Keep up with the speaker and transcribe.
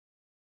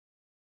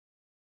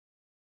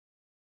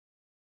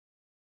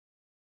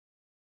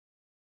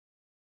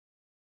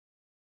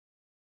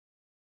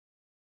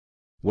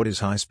What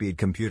is high-speed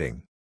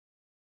computing?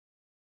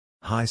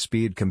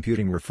 High-speed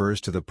computing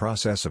refers to the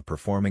process of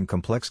performing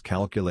complex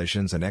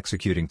calculations and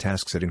executing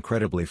tasks at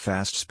incredibly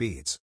fast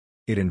speeds.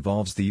 It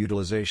involves the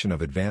utilization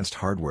of advanced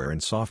hardware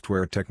and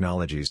software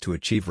technologies to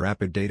achieve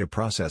rapid data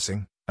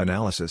processing,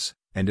 analysis,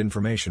 and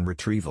information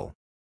retrieval.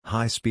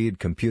 High-speed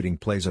computing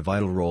plays a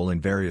vital role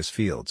in various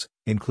fields,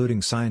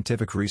 including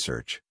scientific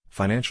research,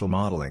 financial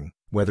modeling,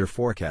 weather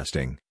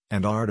forecasting,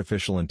 and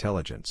artificial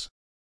intelligence.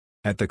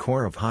 At the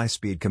core of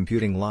high-speed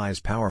computing lies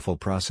powerful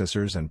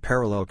processors and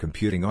parallel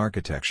computing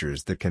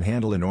architectures that can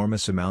handle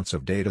enormous amounts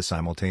of data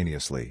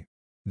simultaneously.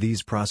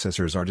 These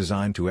processors are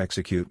designed to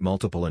execute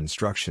multiple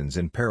instructions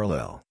in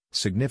parallel,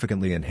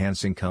 significantly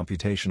enhancing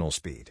computational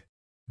speed.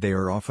 They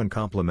are often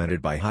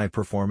complemented by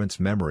high-performance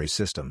memory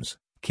systems,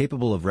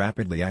 capable of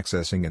rapidly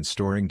accessing and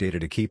storing data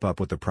to keep up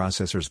with the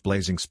processor's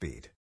blazing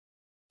speed.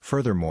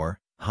 Furthermore,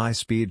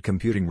 high-speed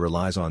computing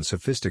relies on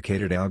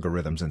sophisticated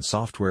algorithms and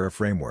software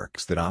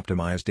frameworks that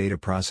optimize data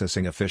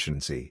processing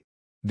efficiency.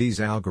 These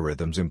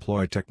algorithms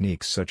employ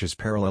techniques such as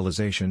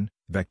parallelization,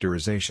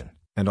 vectorization,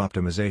 and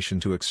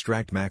optimization to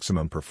extract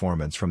maximum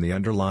performance from the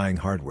underlying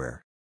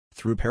hardware.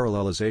 Through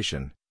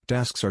parallelization,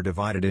 tasks are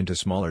divided into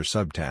smaller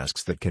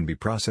subtasks that can be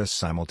processed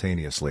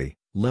simultaneously,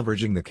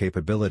 leveraging the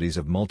capabilities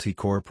of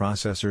multi-core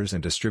processors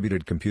and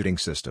distributed computing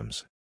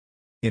systems.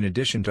 In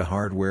addition to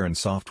hardware and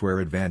software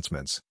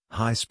advancements,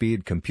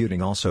 high-speed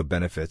computing also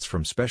benefits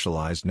from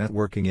specialized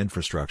networking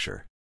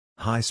infrastructure.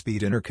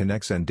 High-speed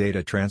interconnects and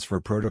data transfer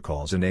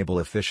protocols enable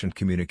efficient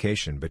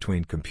communication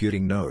between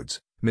computing nodes,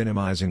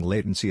 minimizing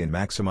latency and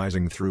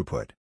maximizing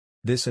throughput.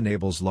 This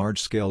enables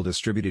large-scale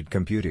distributed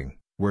computing,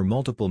 where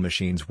multiple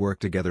machines work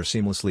together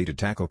seamlessly to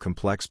tackle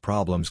complex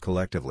problems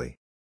collectively.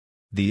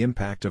 The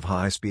impact of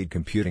high-speed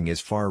computing is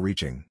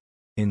far-reaching.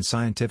 In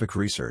scientific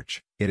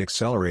research, it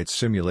accelerates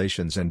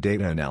simulations and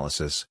data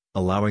analysis,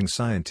 allowing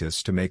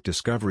scientists to make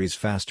discoveries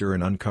faster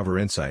and uncover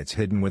insights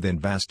hidden within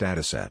vast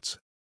datasets.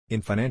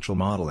 In financial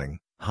modeling,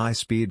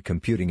 high-speed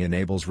computing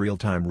enables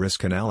real-time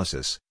risk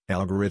analysis,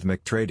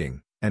 algorithmic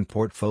trading, and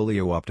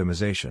portfolio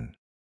optimization.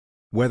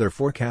 Weather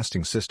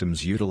forecasting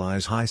systems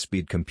utilize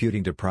high-speed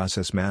computing to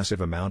process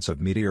massive amounts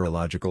of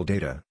meteorological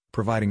data,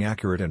 providing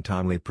accurate and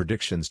timely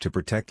predictions to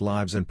protect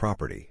lives and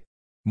property.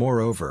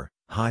 Moreover,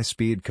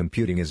 high-speed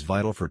computing is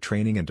vital for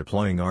training and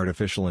deploying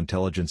artificial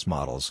intelligence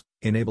models,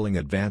 enabling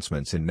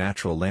advancements in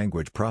natural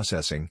language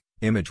processing,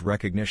 image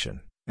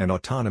recognition, and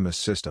autonomous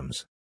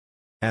systems.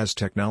 As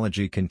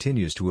technology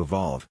continues to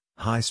evolve,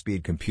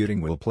 high-speed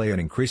computing will play an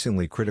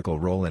increasingly critical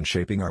role in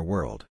shaping our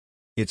world.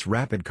 Its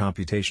rapid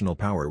computational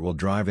power will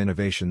drive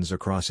innovations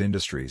across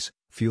industries,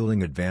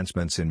 fueling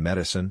advancements in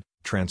medicine,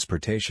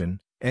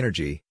 transportation,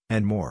 energy,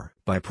 and more.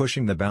 By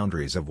pushing the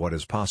boundaries of what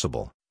is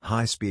possible,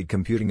 high-speed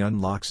computing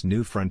unlocks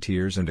new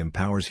frontiers and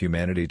empowers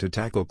humanity to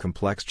tackle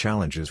complex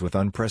challenges with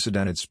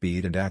unprecedented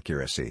speed and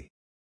accuracy.